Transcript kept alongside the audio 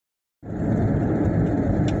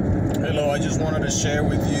just wanted to share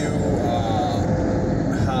with you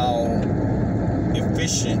how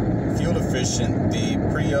fuel efficient the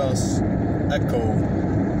Prius Eco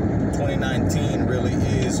 2019 really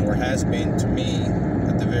is, or has been to me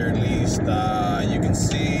at the very least. You can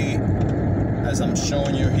see, as I'm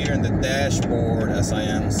showing you here in the dashboard as I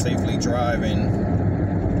am safely driving,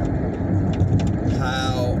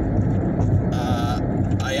 how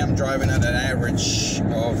I am driving at an average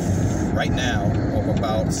of right now of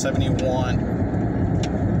about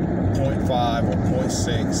 71.5 or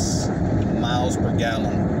 0.6 miles per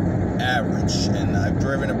gallon average, and I've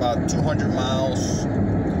driven about 200 miles.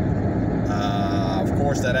 Of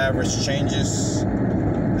course, that average changes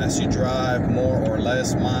as you drive more or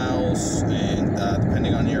less miles, and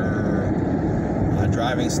depending on your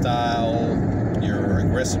driving style, your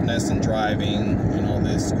aggressiveness in driving, and all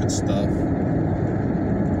this good stuff.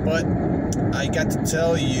 But I got to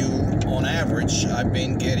tell you, on average, I've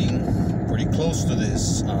been getting pretty close to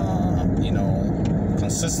this,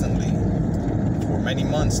 consistently for many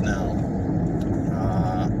months now.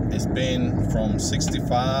 It's been from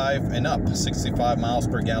 65 and up, 65 miles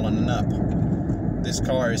per gallon and up. This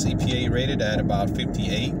car is EPA rated at about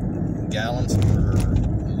 58 gallons per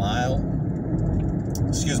mile.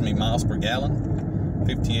 Miles per gallon.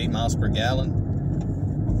 58 miles per gallon.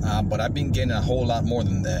 But I've been getting a whole lot more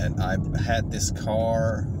than that. I've had this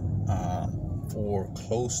car for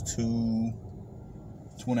close to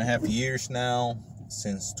 2.5 years now.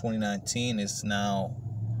 Since 2019, it's now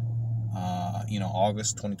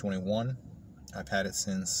August 2021. I've had it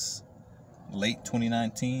since late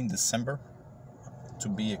 2019, December to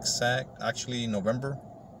be exact. Actually, November,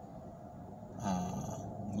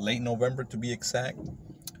 late November to be exact.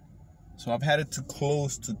 So I've had it to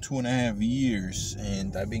close to 2.5 years,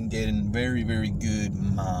 and I've been getting very, very good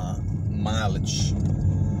mileage.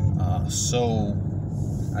 So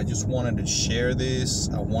I just wanted to share this.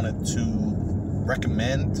 I wanted to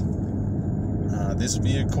recommend this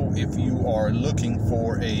vehicle if you are looking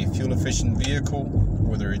for a fuel efficient vehicle,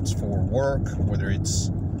 whether it's for work, whether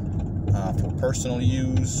it's for personal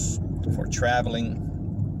use, for traveling.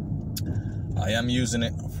 I am using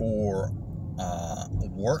it for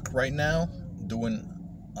work right now, doing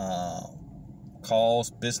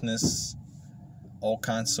calls, business, all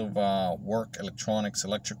kinds of work, electronics,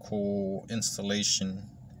 electrical installation.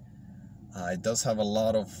 It does have a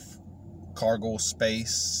lot of cargo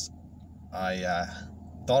space. I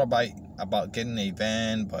thought about getting a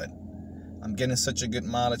van, but I'm getting such a good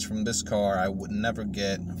mileage from this car I would never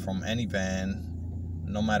get from any van,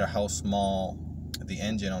 no matter how small the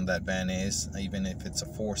engine on that van is. Even if it's a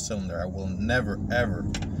 4-cylinder, I will never ever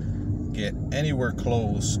get anywhere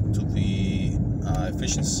close to the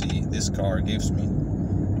efficiency this car gives me.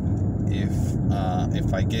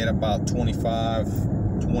 If I get about 25,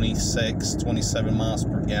 26, 27 miles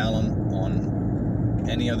per gallon on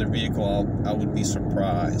any other vehicle, I would be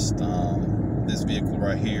surprised. This vehicle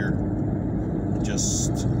right here,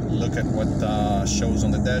 just look at what shows on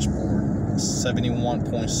the dashboard,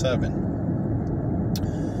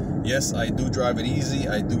 71.7. Yes, I do drive it easy.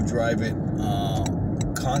 I do drive it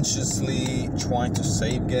consciously, trying to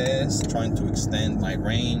save gas, trying to extend my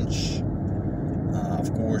range.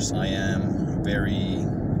 Of course, I am very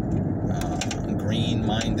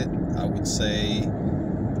green-minded, I would say,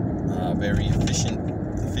 very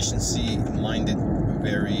efficiency-minded,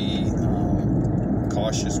 very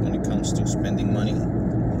cautious when it comes to spending money.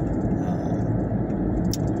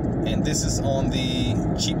 And this is on the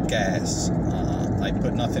cheap gas. I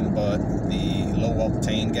put nothing but the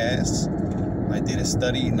low-octane gas. I did a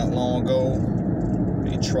study not long ago,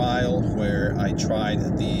 a trial where I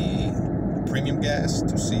tried the premium gas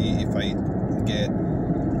to see if I get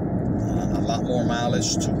a lot more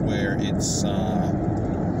mileage to where it's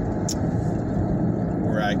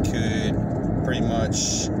where I could pretty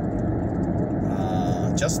much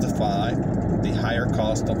justify the higher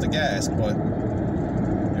cost of the gas. But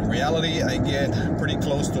in reality, I get pretty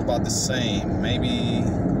close to about the same. Maybe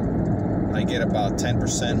I get about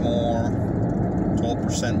 10% more,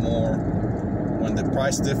 12% more, when the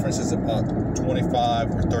price difference is about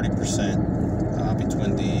 25 or 30%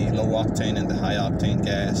 between the low octane and the high octane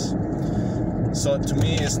gas. So to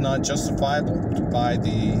me, it's not justifiable to buy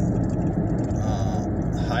the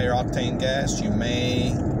higher octane gas. You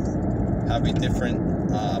may have a different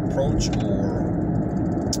approach or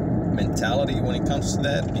mentality when it comes to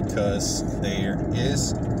that, because there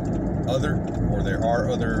are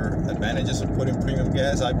other advantages of putting premium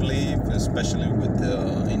gas, I believe, especially with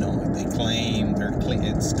the, they claim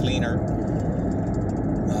it's cleaner,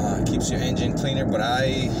 keeps your engine cleaner, but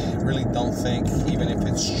I really don't think, even if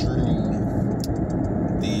it's true,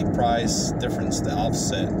 the price difference, the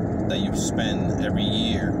offset that you spend every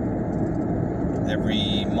year,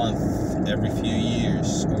 every month, every few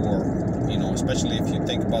years, or, you know, especially if you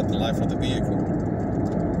think about the life of the vehicle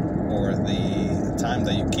or the time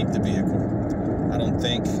that you keep the vehicle, I don't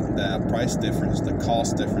think the price difference, the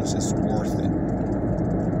cost difference is worth it.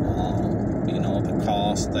 You know, the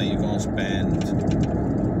cost that you're going to spend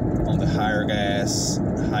on the higher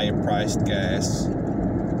priced gas,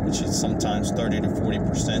 which is sometimes 30 to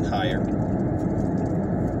 40% higher.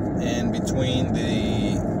 And between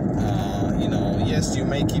the, you know, yes, you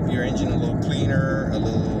may keep your engine a little cleaner, a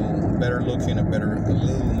little better looking,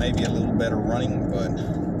 maybe a little better running, but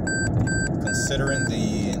considering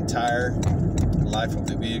the entire life of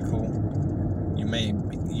the vehicle, you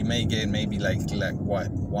may get maybe like what,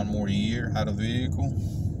 1 more year out of the vehicle,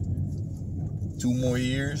 2 more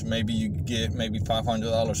years, maybe you get maybe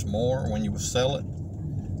 $500 more when you sell it.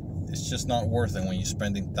 It's just not worth it when you're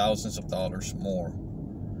spending thousands of dollars more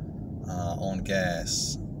on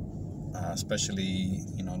gas, especially,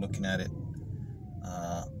 you know, looking at it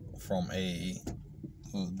from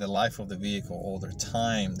the life of the vehicle, or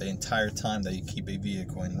the entire time that you keep a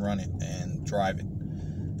vehicle and run it and drive it.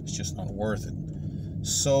 It's just not worth it.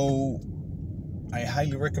 So I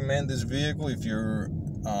highly recommend this vehicle if you're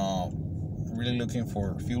really looking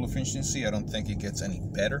for fuel efficiency. I don't think it gets any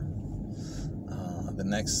better. The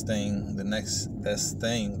next best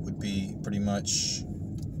thing would be pretty much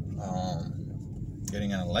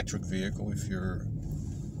getting an electric vehicle if you're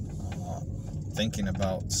thinking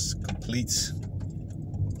about complete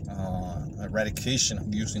eradication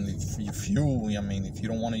of using the fuel. I mean, if you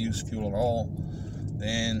don't want to use fuel at all,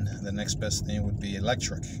 then the next best thing would be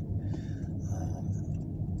electric.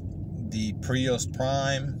 The Prius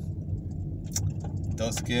Prime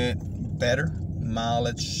does get better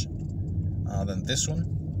mileage than this one.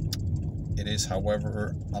 It is,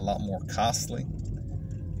 however, a lot more costly.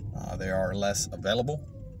 They are less available.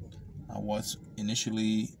 I was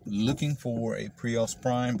initially looking for a Prius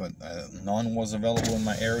Prime, but none was available in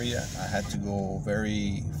my area. I had to go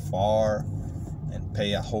very far and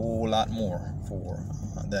pay a whole lot more for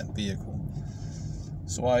that vehicle.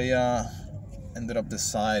 So I ended up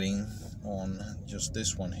deciding on just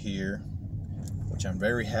this one here, which I'm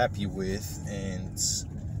very happy with, and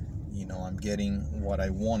you know, I'm getting what I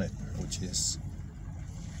wanted, which is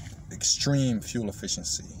extreme fuel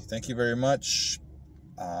efficiency. Thank you very much.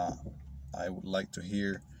 I would like to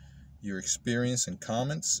hear your experience and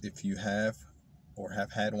comments if you have or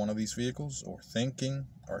have had one of these vehicles, or thinking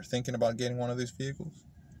about getting one of these vehicles.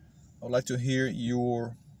 I would like to hear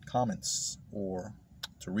your comments or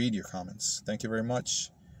to read your comments. Thank you very much.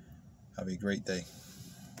 Have a great day.